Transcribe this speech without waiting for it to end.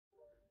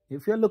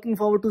If you're looking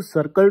forward to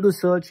Circle to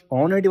search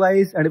on a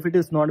device, and if it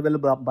is not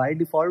available by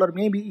default, or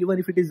maybe even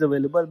if it is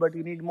available but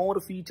you need more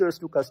features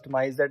to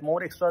customize that,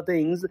 more extra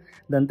things,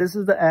 then this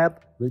is the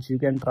app which you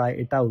can try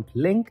it out.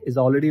 Link is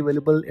already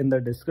available in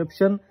the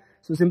description,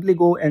 so simply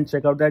go and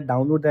check out that,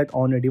 download that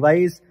on a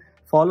device.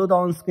 Follow the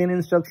on-screen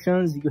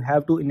instructions. You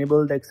have to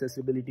enable the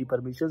accessibility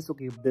permissions, so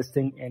keep this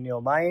thing in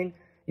your mind.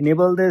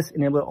 Enable this,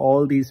 enable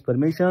all these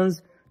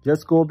permissions.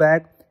 Just go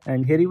back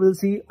and here you will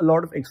see a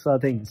lot of extra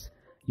things.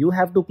 You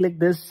have to click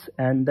this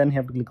and then you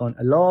have to click on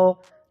allow.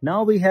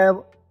 Now we have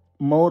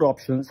more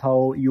options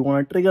how you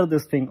want to trigger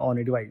this thing on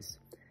a device.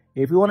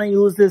 If you want to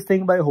use this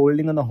thing by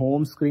holding on the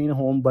home screen,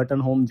 home button,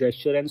 home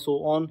gesture and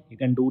so on, you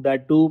can do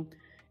that too.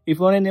 If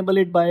you want to enable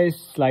it by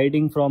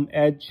sliding from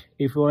edge,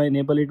 if you want to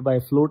enable it by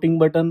floating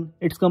button,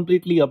 it's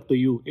completely up to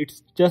you.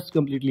 It's just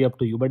completely up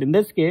to you. But in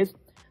this case,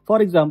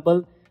 for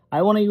example,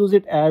 I want to use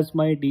it as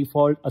my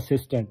default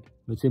assistant,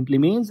 which simply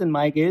means in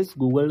my case,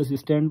 Google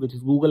Assistant, which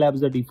is Google Apps,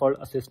 the default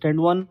assistant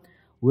one.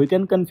 We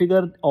can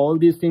configure all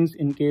these things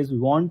in case we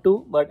want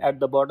to, but at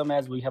the bottom,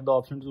 as we have the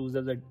option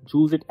to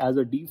choose it as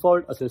a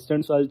default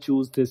assistant, so I'll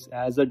choose this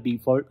as a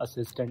default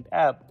assistant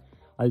app.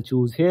 I'll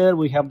choose here.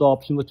 We have the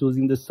option for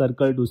choosing this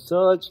Circle to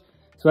search.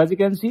 So as you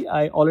can see,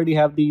 I already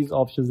have these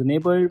options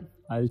enabled.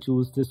 I'll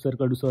choose this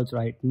Circle to search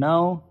right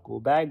now. Go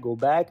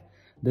back.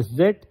 This is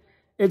it.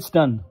 It's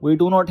done. We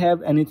do not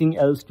have anything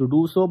else to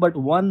do so, but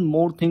one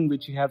more thing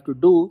which you have to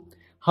do,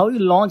 how you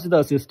launch the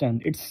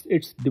assistant.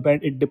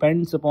 It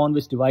depends upon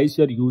which device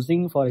you're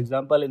using. For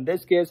example, in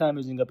this case, I'm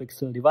using a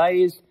Pixel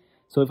device.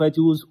 So if I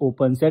choose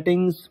open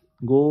settings,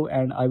 go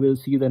and I will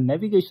see the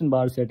navigation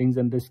bar settings.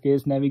 In this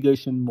case,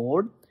 navigation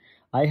mode.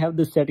 I have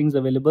the settings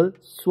available.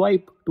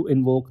 Swipe to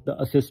invoke the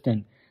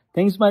assistant.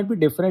 Things might be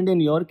different in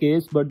your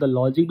case, but the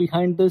logic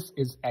behind this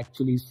is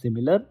actually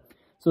similar.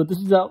 So this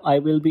is how I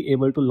will be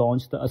able to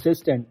launch the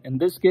assistant. In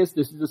this case,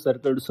 this is a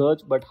Circle to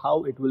search, but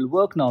how it will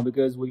work now,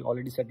 because we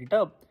already set it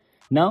up.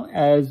 Now,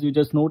 as you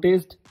just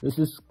noticed, this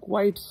is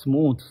quite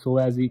smooth. So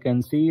as you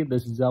can see,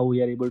 this is how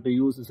we are able to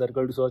use the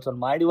Circle to search on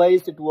my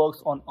device. It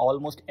works on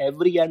almost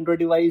every Android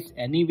device,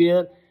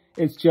 anywhere.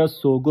 It's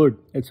just so good.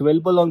 It's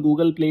available on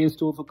Google Play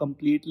Store for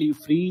completely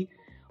free.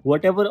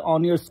 Whatever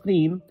on your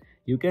screen,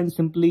 you can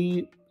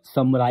simply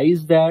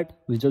summarize that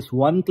with just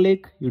one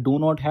click. You do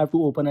not have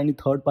to open any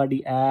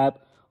third-party app,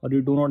 or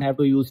you do not have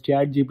to use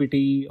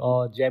ChatGPT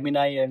or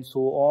Gemini and so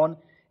on.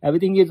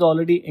 Everything is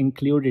already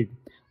included.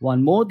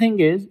 One more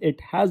thing is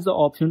it has the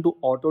option to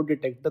auto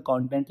detect the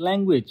content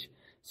language.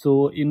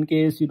 So in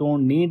case you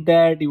don't need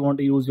that, you want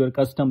to use your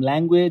custom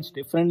language,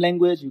 different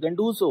language, you can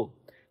do so.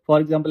 For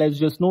example, as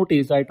you just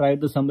noticed, I tried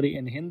the summary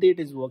in Hindi.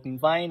 It is working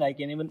fine. I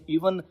can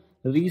even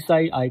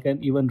recite, I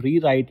can even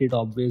rewrite it,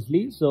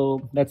 obviously.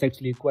 So that's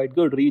actually quite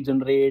good.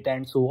 Regenerate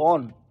and so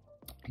on.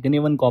 You can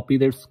even copy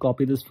this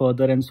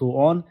further and so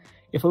on.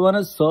 If I want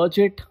to search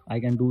it, I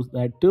can do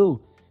that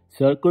too.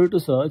 Circle to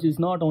search is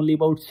not only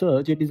about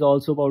search, it is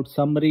also about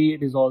summary,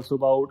 it is also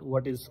about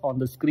what is on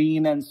the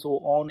screen and so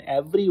on.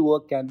 Every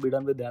work can be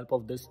done with the help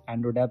of this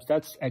Android apps.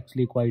 That's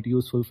actually quite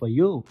useful for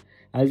you.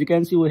 As you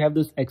can see, we have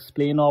this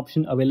explain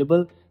option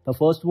available. The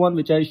first one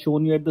which I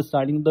shown you at the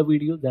starting of the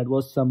video, that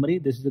was summary.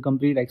 This is a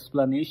complete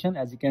explanation,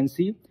 as you can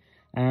see.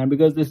 And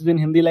because this is in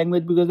Hindi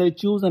language, because I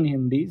choose in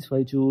Hindi, so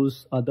I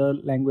choose other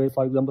language,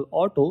 for example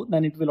auto,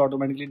 then it will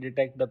automatically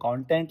detect the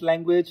content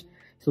language.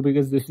 So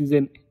because this is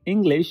in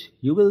English,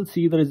 you will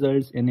see the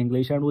results in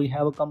English, and we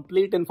have a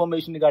complete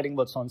information regarding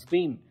what's on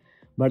screen.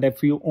 But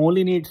if you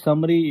only need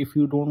summary, if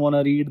you don't want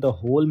to read the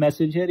whole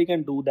message here, you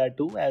can do that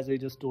too. As I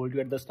just told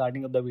you at the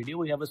starting of the video,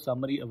 we have a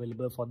summary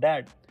available for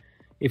that.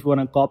 If you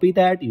want to copy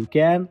that, you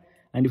can.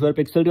 And if you're a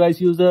Pixel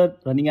device user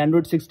running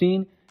Android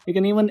 16, you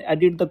can even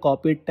edit the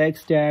copied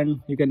text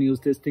and you can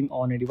use this thing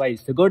on a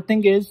device. The good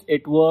thing is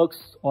it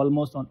works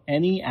almost on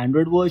any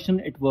Android version.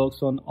 It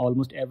works on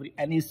almost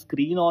any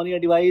screen on your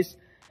device.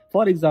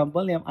 For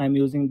example, I'm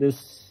using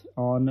this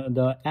on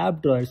the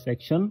app drawer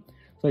section.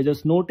 So I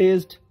just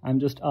noticed, I'm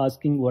just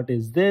asking what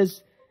is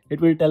this? It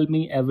will tell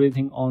me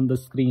everything on the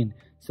screen.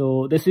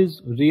 So this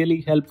is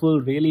really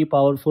helpful, really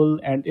powerful,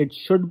 and it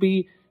should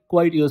be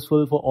quite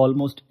useful for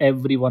almost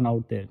everyone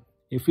out there.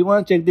 If you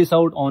want to check this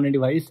out on a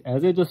device,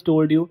 as I just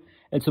told you,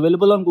 it's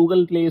available on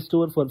Google Play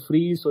Store for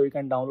free. So you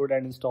can download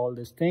and install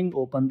this thing,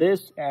 open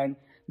this and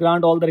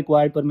grant all the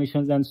required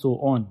permissions and so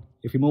on.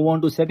 If you move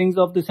on to settings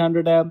of this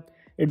Android app,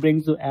 it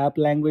brings you app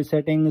language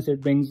settings,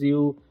 it brings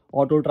you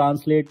auto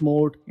translate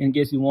mode in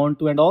case you want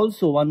to. And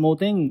also one more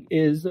thing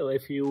is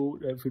if you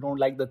don't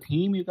like the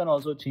theme, you can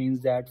also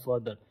change that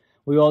further.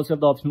 We also have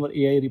the option for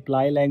AI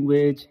reply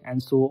language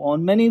and so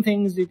on. Many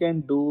things you can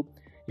do.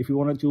 If you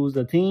want to choose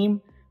the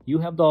theme, you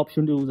have the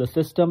option to use a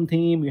system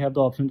theme. You have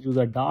the option to use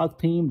a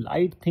dark theme,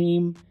 light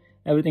theme.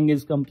 Everything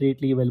is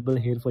completely available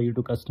here for you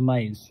to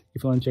customize.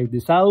 If you want to check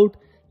this out,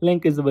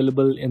 link is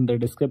available in the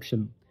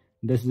description.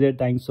 This is it.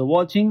 Thanks for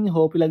watching.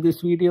 Hope you like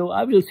this video.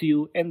 I will see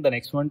you in the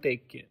next one.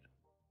 Take care.